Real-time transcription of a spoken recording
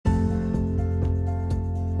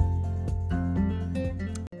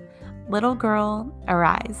"Little girl,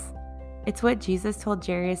 arise." It's what Jesus told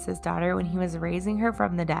Jairus' daughter when he was raising her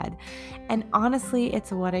from the dead. And honestly,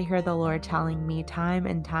 it's what I hear the Lord telling me time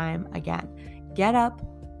and time again. Get up,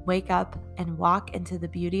 wake up, and walk into the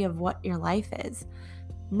beauty of what your life is.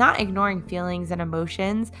 Not ignoring feelings and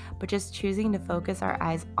emotions, but just choosing to focus our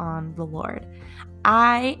eyes on the Lord.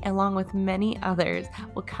 I, along with many others,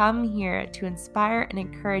 will come here to inspire and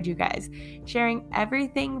encourage you guys, sharing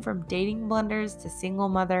everything from dating blunders to single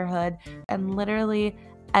motherhood and literally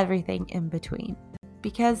everything in between.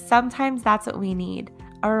 Because sometimes that's what we need,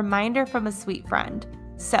 a reminder from a sweet friend.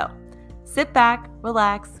 So, sit back,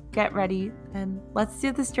 relax, get ready, and let's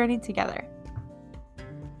do this journey together.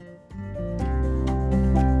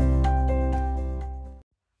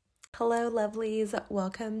 Hello, lovelies.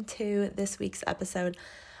 Welcome to this week's episode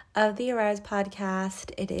of the Arise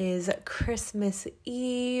podcast. It is Christmas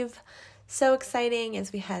Eve. So exciting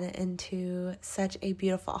as we head into such a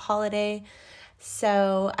beautiful holiday.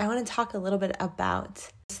 So I want to talk a little bit about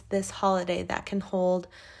this holiday that can hold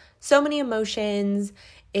so many emotions.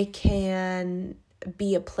 It can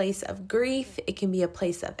be a place of grief. It can be a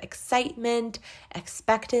place of excitement,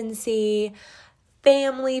 expectancy,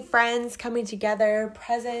 family, friends coming together,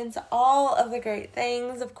 presents, all of the great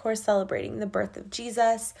things, of course, celebrating the birth of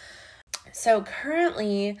Jesus. So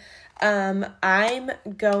currently, I'm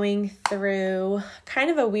going through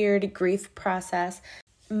kind of a weird grief process.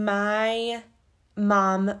 My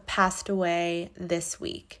mom passed away this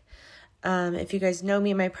week. If you guys know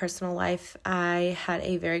me in my personal life, I had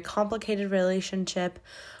a very complicated relationship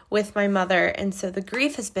with my mother, and so the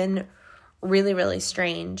grief has been really, really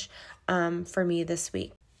strange for me this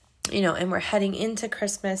week. And we're heading into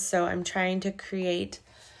Christmas, so I'm trying to create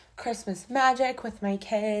Christmas magic with my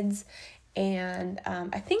kids, and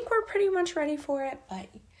I think we're pretty much ready for it, but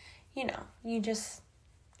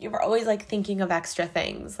you were always like thinking of extra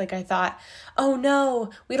things. Like I thought, oh no,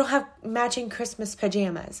 we don't have matching Christmas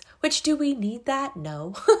pajamas. Which, do we need that?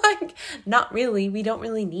 No, not really. We don't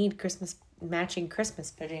really need matching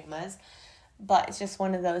Christmas pajamas, but it's just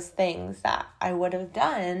one of those things that I would have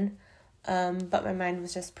done, but my mind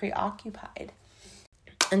was just preoccupied.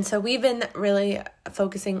 And so we've been really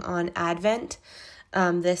focusing on Advent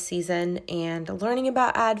this season and learning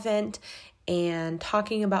about Advent and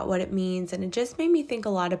talking about what it means. And it just made me think a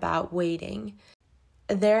lot about waiting.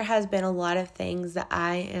 There has been a lot of things that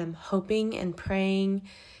I am hoping and praying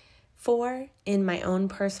for in my own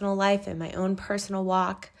personal life, in my own personal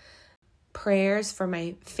walk. Prayers for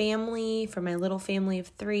my family, for my little family of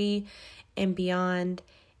 3 and beyond.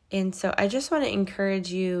 And so I just want to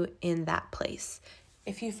encourage you in that place.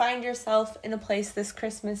 If you find yourself in a place this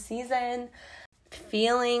Christmas season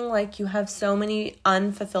feeling like you have so many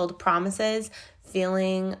unfulfilled promises,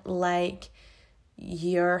 feeling like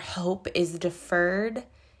your hope is deferred,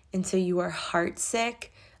 and so you are heartsick,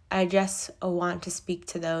 I just want to speak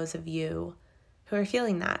to those of you who are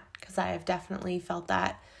feeling that, because I have definitely felt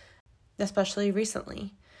that, especially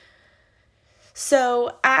recently.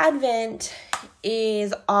 So Advent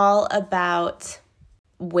is all about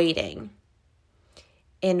waiting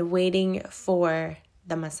and waiting for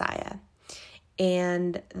the Messiah.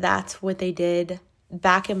 And that's what they did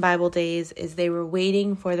back in Bible days, is they were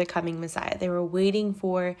waiting for the coming Messiah. They were waiting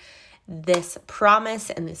for this promise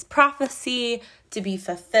and this prophecy to be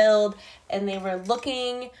fulfilled, and they were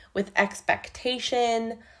looking with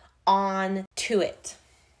expectation on to it.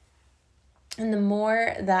 And the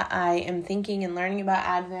more that I am thinking and learning about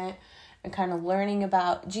Advent and kind of learning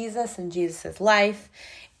about Jesus and Jesus's life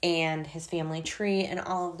and his family tree and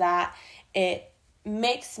all of that, it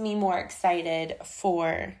makes me more excited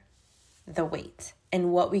for the wait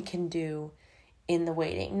and what we can do in the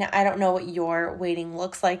waiting. Now, I don't know what your waiting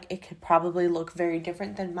looks like. It could probably look very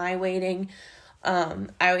different than my waiting. I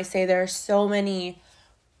always say there are so many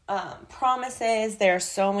promises. There are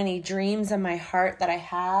so many dreams in my heart that I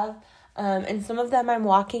have. And some of them I'm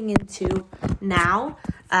walking into now.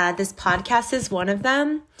 This podcast is one of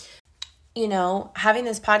them. Having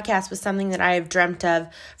this podcast was something that I have dreamt of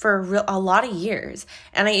for a lot of years.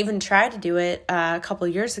 And I even tried to do it a couple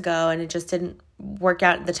of years ago, and it just didn't work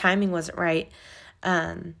out. The timing wasn't right.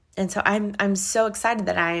 And so I'm so excited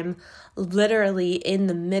that I am literally in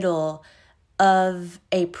the middle of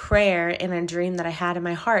a prayer and a dream that I had in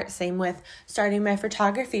my heart. Same with starting my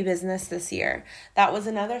photography business this year. That was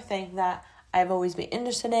another thing that I've always been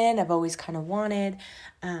interested in. I've always kind of wanted.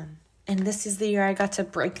 And this is the year I got to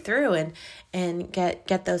break through and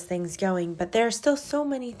get those things going. But there are still so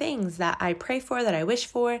many things that I pray for, that I wish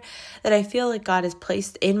for, that I feel like God has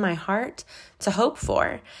placed in my heart to hope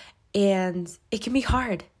for. And it can be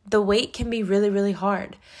hard. The wait can be really, really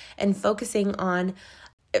hard. And focusing on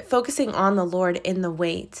focusing on the Lord in the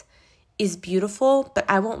wait is beautiful, but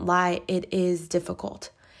I won't lie, it is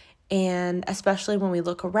difficult. And especially when we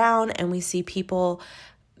look around and we see people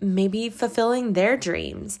maybe fulfilling their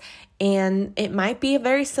dreams, and it might be a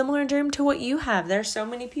very similar dream to what you have. There's so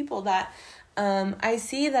many people that I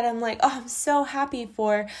see that I'm like, oh, I'm so happy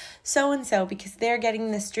for so-and-so because they're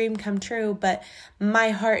getting this dream come true, but my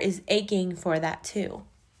heart is aching for that too.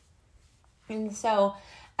 And so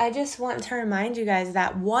I just want to remind you guys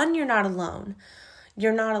that, one, you're not alone.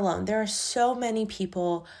 You're not alone. There are so many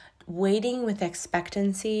people waiting with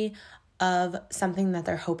expectancy of something that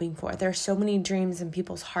they're hoping for. There are so many dreams in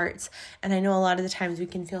people's hearts. And I know a lot of the times we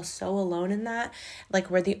can feel so alone in that.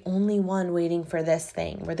 Like we're the only one waiting for this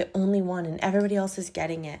thing. We're the only one and everybody else is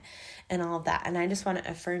getting it and all of that. And I just want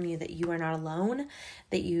to affirm you that you are not alone,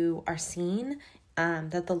 that you are seen,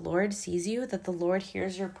 that the Lord sees you, that the Lord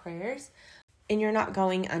hears your prayers, and you're not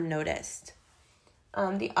going unnoticed.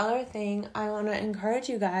 The other thing I want to encourage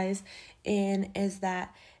you guys in is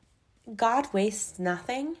that God wastes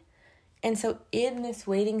nothing. And so in this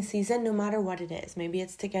waiting season, no matter what it is, maybe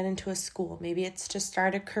it's to get into a school, maybe it's to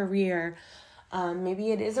start a career,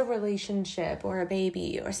 maybe it is a relationship or a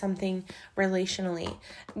baby or something relationally,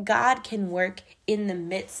 God can work in the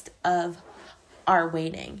midst of our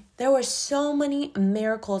waiting. There were so many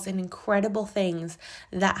miracles and incredible things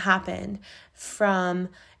that happened from,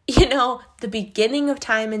 the beginning of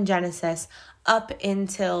time in Genesis up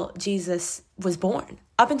until Jesus was born,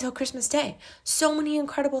 up until Christmas Day. So many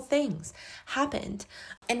incredible things happened.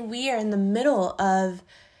 And we are in the middle of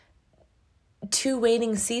 2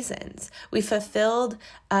 waiting seasons. We fulfilled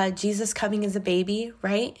Jesus coming as a baby,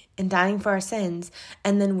 right? And dying for our sins.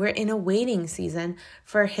 And then we're in a waiting season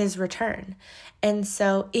for his return. And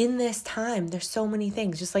so in this time, there's so many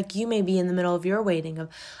things, just like you may be in the middle of your waiting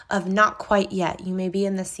of not quite yet. You may be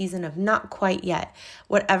in the season of not quite yet.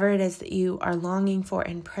 Whatever it is that you are longing for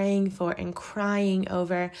and praying for and crying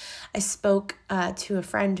over. I spoke to a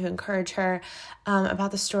friend to encourage her about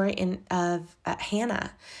the story of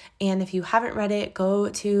Hannah. And if you haven't read it, go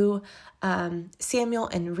to Samuel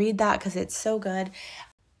and read that because it's so good.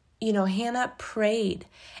 Hannah prayed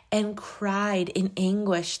and cried in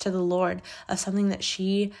anguish to the Lord of something that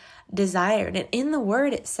she desired. And in the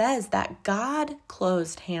word, it says that God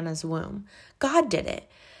closed Hannah's womb. God did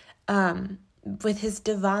it with his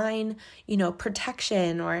divine,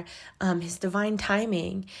 protection or his divine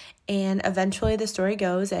timing. And eventually the story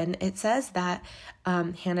goes and it says that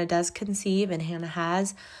Hannah does conceive and Hannah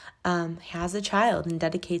has a child and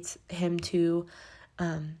dedicates him to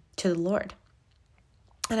the Lord.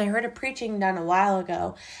 And I heard a preaching done a while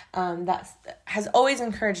ago that has always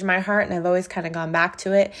encouraged my heart, and I've always kind of gone back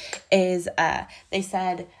to it, is they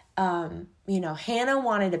said, Hannah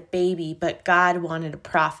wanted a baby, but God wanted a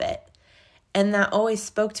prophet. And that always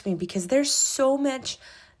spoke to me because there's so much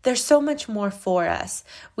more for us.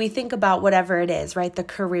 We think about whatever it is, right? The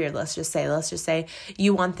career, let's just say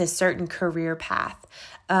you want this certain career path.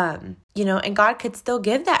 And God could still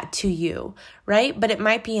give that to you, right? But it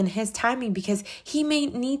might be in his timing because he may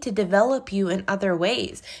need to develop you in other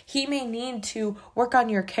ways. He may need to work on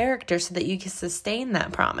your character so that you can sustain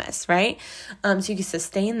that promise, right? So you can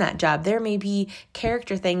sustain that job. There may be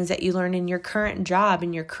character things that you learn in your current job,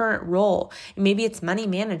 in your current role. Maybe it's money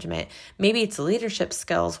management. Maybe it's leadership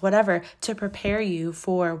skills, whatever, to prepare you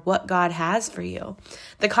for what God has for you.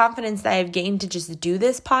 The confidence that I've gained to just do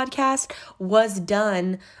this podcast was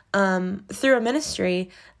done through a ministry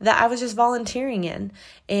that I was just volunteering in.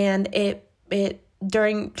 And it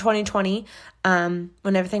during 2020, when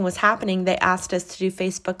everything was happening, they asked us to do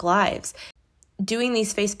Facebook Lives. Doing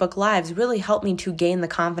these Facebook Lives really helped me to gain the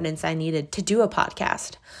confidence I needed to do a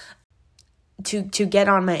podcast, to get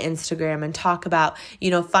on my Instagram and talk about,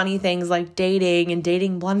 funny things like dating and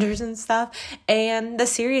dating blunders and stuff, and the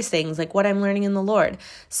serious things like what I'm learning in the Lord.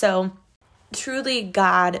 So truly,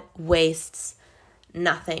 God wastes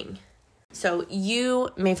nothing. So you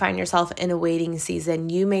may find yourself in a waiting season.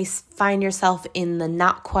 You may find yourself in the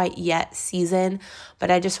not quite yet season, but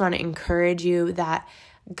I just want to encourage you that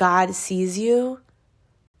God sees you,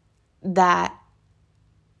 that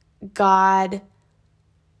God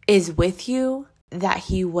is with you, that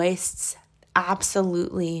he wastes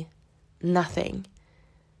absolutely nothing.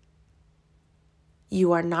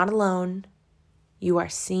 You are not alone. You are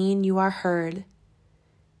seen, you are heard.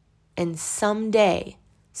 And someday,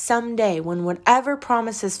 when whatever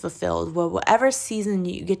promise is fulfilled, whatever season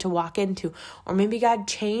you get to walk into, or maybe God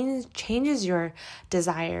changes your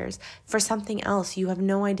desires for something else, you have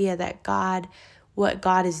no idea what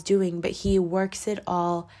God is doing, but he works it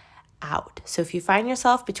all out. So if you find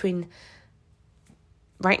yourself between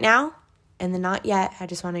right now And the not yet, I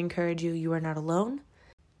just want to encourage you, you are not alone,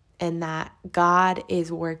 and that God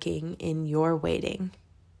is working in your waiting.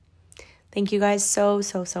 Thank you guys so,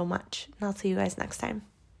 so, so much. And I'll see you guys next time.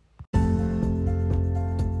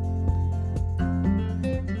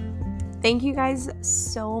 Thank you guys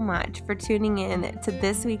so much for tuning in to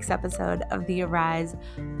this week's episode of the Arise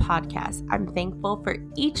podcast. I'm thankful for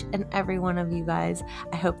each and every one of you guys.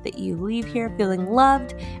 I hope that you leave here feeling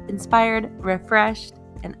loved, inspired, refreshed,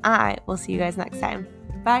 and I will see you guys next time.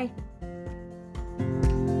 Bye.